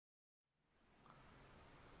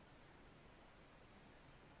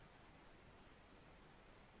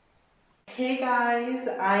Hey guys,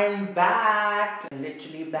 I'm back.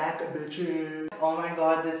 Literally back, bitches. Oh my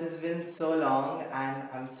god, this has been so long and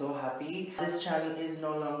I'm so happy. This channel is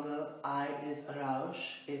no longer I is Aroush.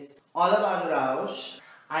 It's all about Aroush.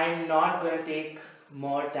 I'm not gonna take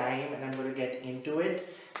more time and I'm gonna get into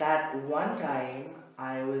it. That one time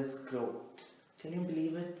I was groped. Can you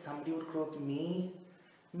believe it? Somebody would grope me?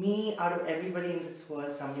 Me, out of everybody in this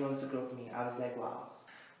world, somebody wants to grope me. I was like, wow.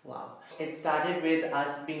 Wow. It started with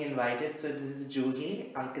us being invited. So this is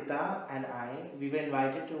Juhi, Ankita and I. We were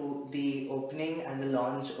invited to the opening and the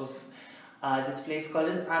launch of this place called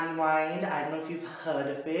Unwind. I don't know if you've heard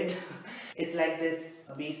of it. It's like this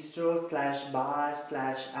bistro slash bar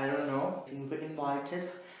slash I don't know. We were invited.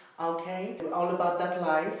 Okay. All about that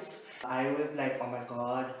life. I was like, oh my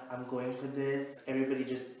god, I'm going for this. Everybody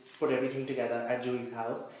just put everything together at Juhi's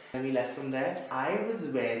house. And we left from there. I was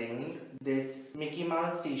wearing this Mickey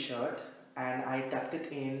Mouse t-shirt and I tucked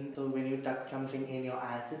it in. So when you tuck something in, your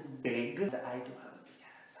ass is big. I do have a big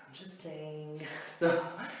ass, I'm just saying.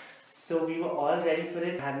 So we were all ready for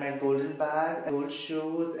it. I had my golden bag, gold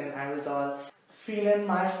shoes, and I was all feeling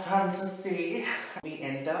my fantasy. We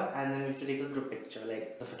enter and then we have to take a group picture.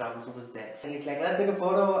 Like the photographer was there. And he's like, let's take a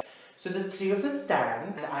photo. So the three of us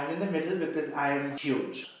stand and I'm in the middle because I'm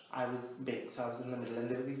huge. I was big, so I was in the middle and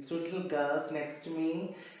there were these two little girls next to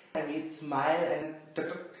me and we smile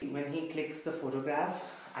and when he clicks the photograph,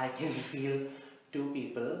 I can feel two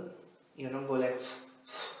people, you know, go like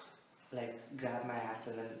grab my ass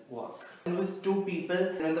and then walk. It was two people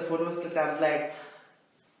and when the photo was clicked, I was like,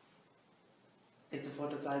 it's a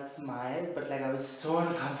photo, so I'd smile, but like I was so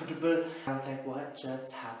uncomfortable. I was like, what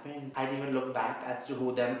just happened? I didn't even look back as to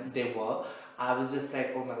who they were. I was just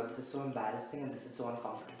like, oh my god, this is so embarrassing and this is so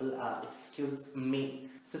uncomfortable. Excuse me.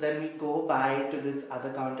 So then we go by to this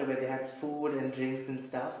other counter where they had food and drinks and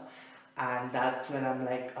stuff. And that's when I'm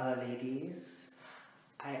like, ladies,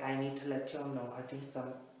 I need to let y'all know. I think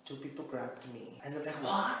two people grabbed me. And they're like,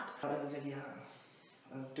 what? I was like, yeah,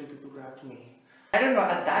 two people grabbed me. I don't know,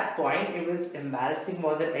 at that point it was embarrassing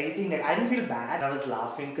more than anything. Like I didn't feel bad. I was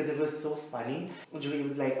laughing because it was so funny. Julie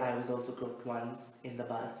was like, I was also groped once in the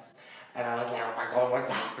bus. And I was like, oh my god,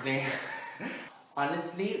 what's happening?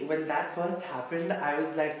 Honestly, when that first happened, I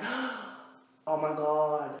was like, oh my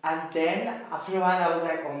god. And then after a while I was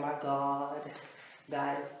like, oh my god.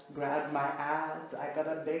 Guys, grab my ass. I got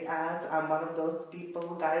a big ass. I'm one of those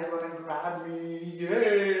people. Guys wanna grab me.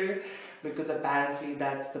 Yay! Because apparently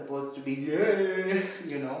that's supposed to be yay,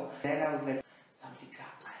 you know. Then I was like, somebody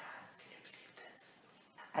grabbed my ass. Can you believe this?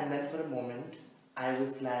 And then for a moment, I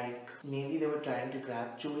was like, maybe they were trying to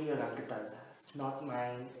grab Juhi or Ankita's ass, not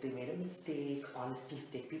mine. They made a mistake, honest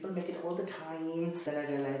mistake. People make it all the time. Then I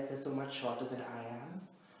realized they're so much shorter than I am.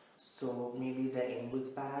 So maybe their aim was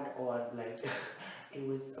bad or like it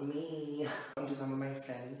was me. I talked to some of my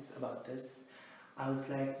friends about this. I was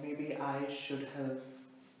like, maybe I should have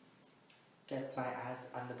kept my ass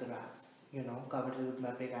under the wraps, you know, covered it with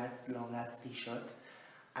my big ass, long ass t-shirt,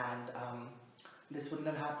 and this wouldn't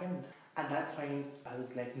have happened. At that point, I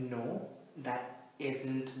was like, no, that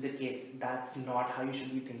isn't the case. That's not how you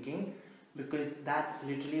should be thinking, because that's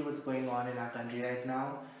literally what's going on in our country right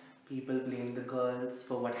now. People blame the girls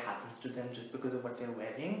for what happens to them just because of what they're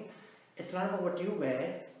wearing. It's not about what you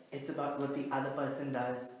wear, it's about what the other person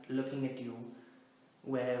does looking at you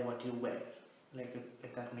wear what you wear. Like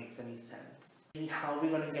if that makes any sense. How are we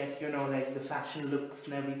gonna get, you know, like the fashion looks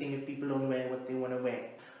and everything if people don't wear what they wanna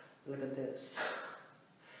wear? Look at this.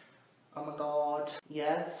 Oh my god.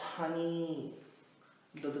 Yes, honey.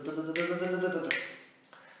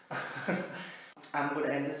 I'm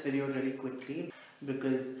gonna end this video really quickly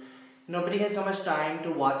because nobody has so much time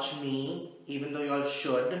to watch me, even though y'all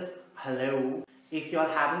should. Hello. If y'all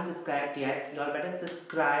haven't subscribed yet, y'all better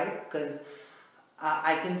subscribe because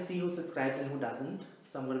I can see who subscribes and who doesn't.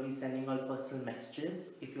 So I'm going to be sending all personal messages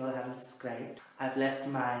if you all haven't subscribed. I've left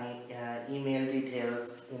my email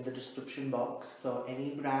details in the description box. So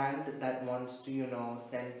any brand that wants to, you know,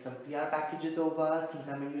 send some PR packages over, since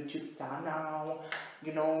I'm a YouTube star now,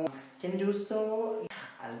 you know, can do so.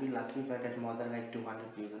 I'll be lucky if I get more than like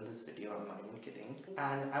 200 views on this video, I'm not even kidding.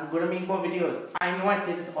 And I'm going to make more videos. I know I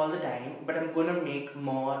say this all the time, but I'm going to make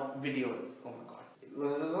more videos. Oh my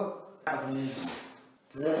god.